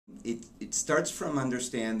it starts from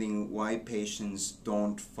understanding why patients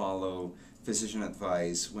don't follow physician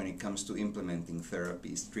advice when it comes to implementing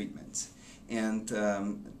therapies, treatments. And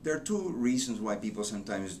there are two reasons why people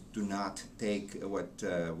sometimes do not take what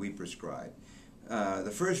we prescribe.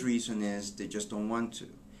 The first reason is they just don't want to.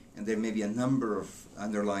 And there may be a number of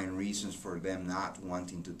underlying reasons for them not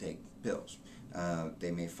wanting to take pills.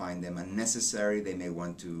 They may find them unnecessary, they may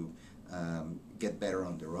want to get better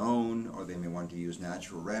on their own, or they may want to use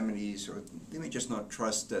natural remedies, or they may just not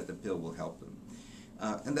trust that the pill will help them.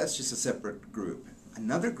 And that's just a separate group.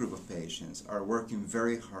 Another group of patients are working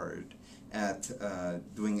very hard at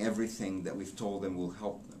doing everything that we've told them will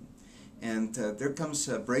help them. And there comes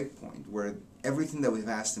a break point where everything that we've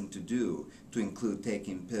asked them to do, to include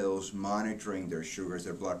taking pills, monitoring their sugars,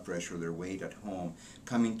 their blood pressure, their weight at home,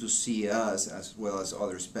 coming to see us as well as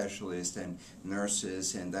other specialists and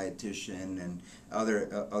nurses and dietitian and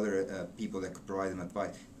other people that could provide them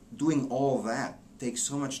advice, doing all that takes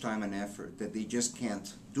so much time and effort that they just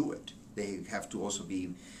can't do it. They have to also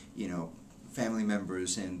be, family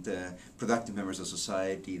members and productive members of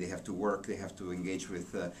society. They have to work, they have to engage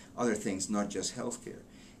with other things, not just healthcare.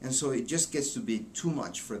 And so it just gets to be too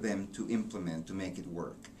much for them to implement, to make it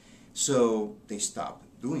work. So they stop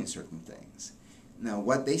doing certain things. Now,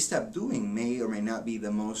 what they stop doing may or may not be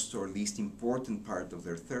the most or least important part of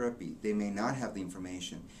their therapy. They may not have the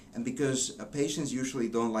information. And because patients usually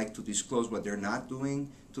don't like to disclose what they're not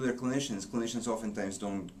doing to their clinicians, clinicians oftentimes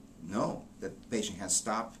don't know that the patient has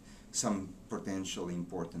stopped some potentially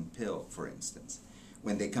important pill, for instance.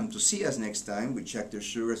 When they come to see us next time, we check their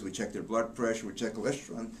sugars, we check their blood pressure, we check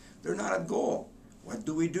cholesterol, they're not at goal. What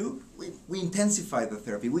do? We intensify the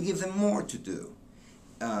therapy. We give them more to do.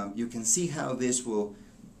 You can see how this will,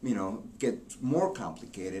 get more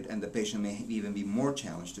complicated, and the patient may even be more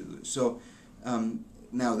challenged to do it. So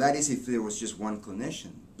now that is if there was just one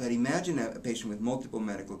clinician. But imagine a patient with multiple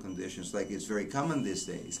medical conditions, like it's very common these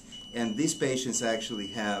days, and these patients actually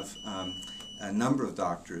have a number of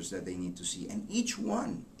doctors that they need to see, and each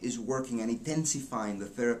one is working and intensifying the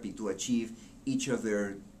therapy to achieve each of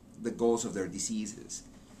the goals of their diseases.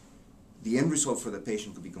 The end result for the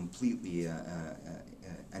patient could be completely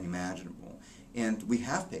unimaginable. And we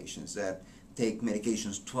have patients that take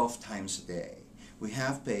medications 12 times a day. We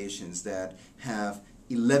have patients that have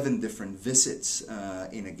 11 different visits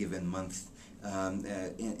in a given month.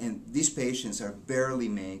 And these patients are barely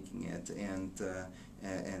making it,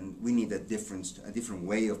 and we need a different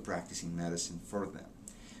way of practicing medicine for them.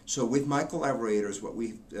 So with my collaborators, what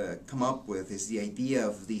we've come up with is the idea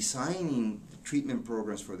of designing treatment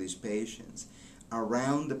programs for these patients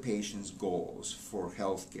around the patient's goals for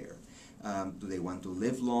healthcare. Do they want to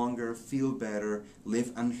live longer, feel better,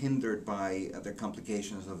 live unhindered by the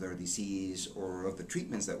complications of their disease or of the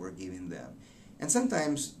treatments that we're giving them? And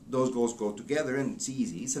sometimes those goals go together and it's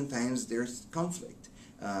easy. Sometimes there's conflict.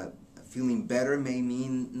 Feeling better may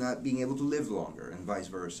mean not being able to live longer, and vice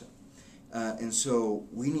versa. And so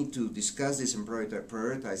we need to discuss this and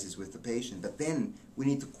prioritize this with the patient, but then we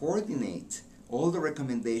need to coordinate all the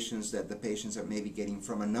recommendations that the patients are maybe getting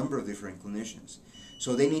from a number of different clinicians.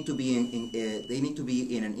 So they need to be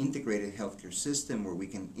in an integrated healthcare system where we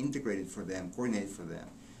can integrate it for them, coordinate it for them.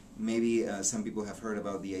 Maybe some people have heard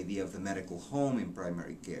about the idea of the medical home in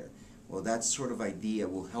primary care. Well, that sort of idea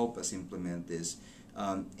will help us implement this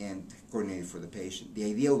and coordinate it for the patient. The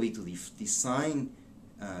idea will be to design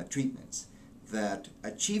treatments that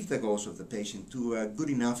achieve the goals of the patient to a good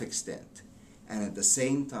enough extent, and at the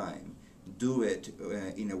same time do it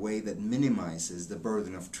in a way that minimizes the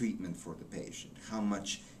burden of treatment for the patient, how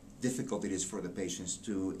much difficult it is for the patients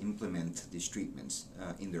to implement these treatments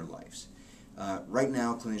in their lives. Right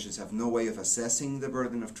now, clinicians have no way of assessing the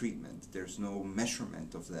burden of treatment. There's no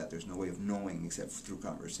measurement of that. There's no way of knowing except through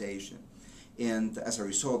conversation. And as a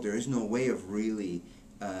result, there is no way of really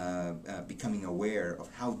becoming aware of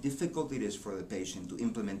how difficult it is for the patient to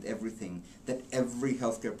implement everything that every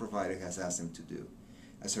healthcare provider has asked them to do.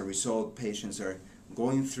 As a result, patients are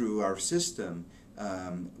going through our system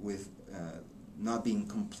with not being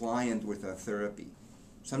compliant with our therapy.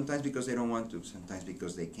 Sometimes because they don't want to, sometimes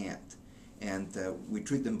because they can't. And we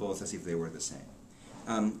treat them both as if they were the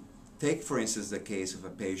same. Take, for instance, the case of a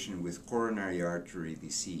patient with coronary artery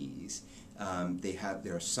disease.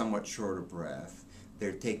 They're somewhat short of breath.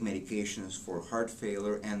 They take medications for heart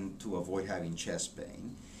failure and to avoid having chest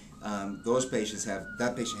pain.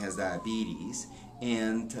 That patient has diabetes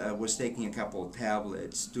and was taking a couple of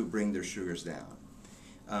tablets to bring their sugars down.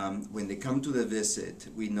 When they come to the visit,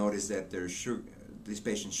 we notice that these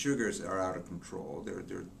patients' sugars are out of control.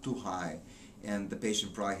 They're too high, and the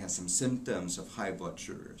patient probably has some symptoms of high blood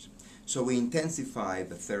sugars. So we intensify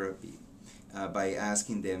the therapy by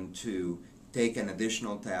asking them to take an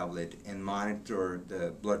additional tablet and monitor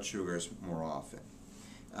the blood sugars more often.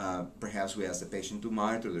 Perhaps we ask the patient to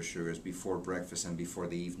monitor their sugars before breakfast and before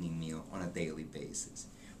the evening meal on a daily basis.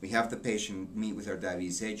 We have the patient meet with our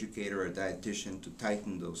diabetes educator or dietitian to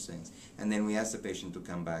tighten those things, and then we ask the patient to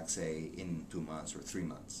come back, say, in 2 months or 3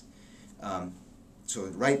 months. So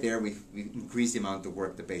right there, we've increased the amount of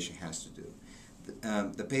work the patient has to do.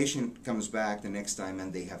 The patient comes back the next time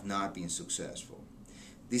and they have not been successful.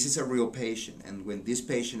 This is a real patient, and when this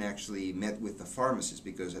patient actually met with the pharmacist,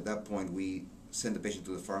 because at that point we sent the patient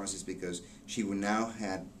to the pharmacist because she would now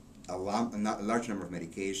had a large number of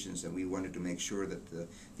medications, and we wanted to make sure that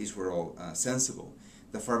these were all sensible.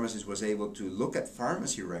 The pharmacist was able to look at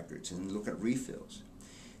pharmacy records and look at refills.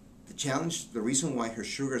 The challenge, the reason why her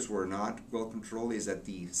sugars were not well controlled is that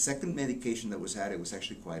the second medication that was added was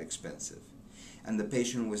actually quite expensive, and the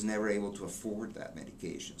patient was never able to afford that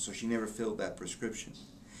medication, so she never filled that prescription.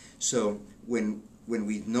 So when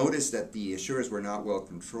we noticed that the sugars were not well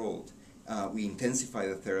controlled, we intensified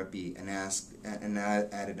the therapy and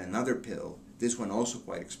added another pill, this one also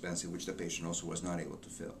quite expensive, which the patient also was not able to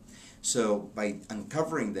fill. So by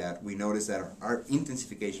uncovering that, we noticed that our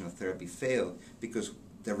intensification of therapy failed because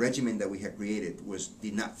the regimen that we had created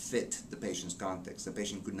did not fit the patient's context. The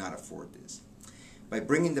patient could not afford this. By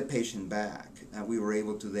bringing the patient back, we were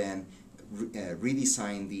able to then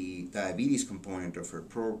redesign the diabetes component of her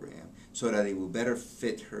program so that it will better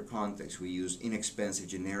fit her context. We use inexpensive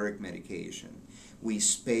generic medication. We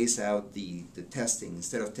space out the testing.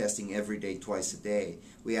 Instead of testing every day, twice a day,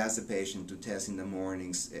 we ask the patient to test in the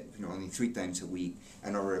mornings, only 3 times a week.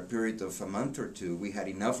 And over a period of a month or two, we had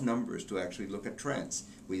enough numbers to actually look at trends.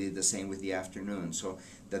 We did the same with the afternoon. So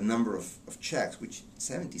the number of checks, which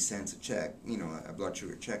 70 cents a check, a blood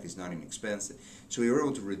sugar check is not inexpensive. So we were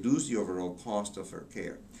able to reduce the overall cost of her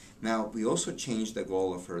care. Now, we also changed the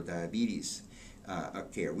goal of her diabetes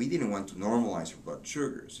care. We didn't want to normalize her blood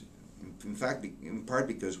sugars. In fact, in part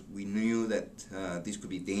because we knew that this could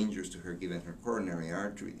be dangerous to her given her coronary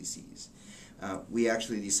artery disease. We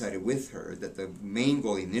actually decided with her that the main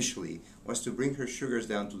goal initially was to bring her sugars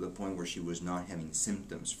down to the point where she was not having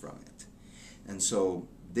symptoms from it. And so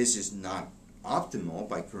this is not optimal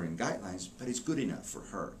by current guidelines, but it's good enough for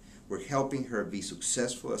her. We're helping her be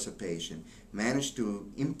successful as a patient, manage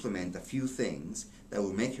to implement a few things that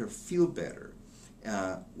will make her feel better.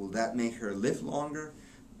 Will that make her live longer?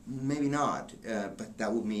 Maybe not, but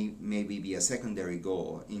that would maybe be a secondary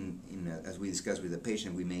goal. As we discussed with the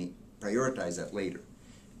patient, we may prioritize that later.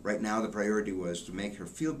 Right now, the priority was to make her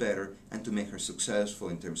feel better and to make her successful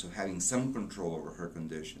in terms of having some control over her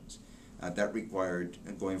conditions. That required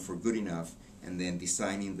going for good enough and then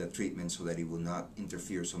designing the treatment so that it will not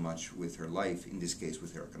interfere so much with her life, in this case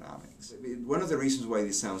with her economics. One of the reasons why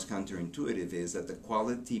this sounds counterintuitive is that the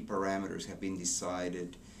quality parameters have been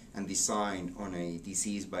decided and designed on a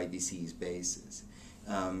disease-by-disease basis.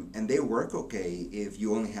 And they work okay if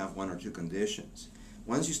you only have 1 or 2 conditions.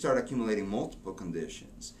 Once you start accumulating multiple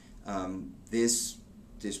conditions, these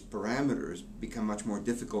parameters become much more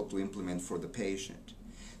difficult to implement for the patient.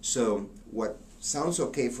 So what sounds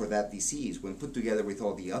okay for that disease, when put together with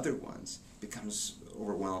all the other ones, becomes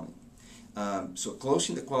overwhelming. So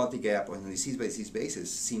closing the quality gap on a disease-by-disease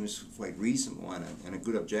basis seems quite reasonable and a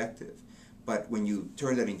good objective. But when you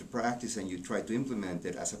turn that into practice and you try to implement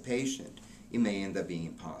it as a patient, it may end up being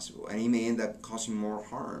impossible, and it may end up causing more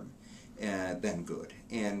harm than good.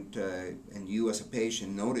 And you as a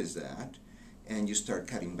patient notice that, and you start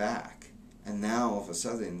cutting back. And now all of a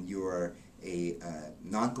sudden you are a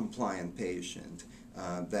non-compliant patient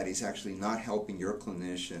that is actually not helping your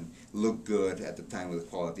clinician look good at the time when the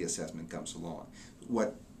quality assessment comes along.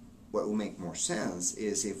 What will make more sense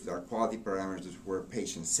is if our quality parameters were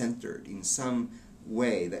patient-centered in some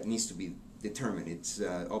way that needs to be determined. It's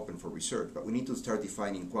open for research, but we need to start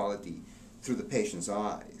defining quality through the patient's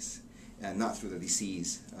eyes and not through the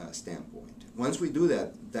disease standpoint. Once we do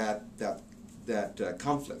that, that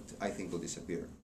conflict, I think, will disappear.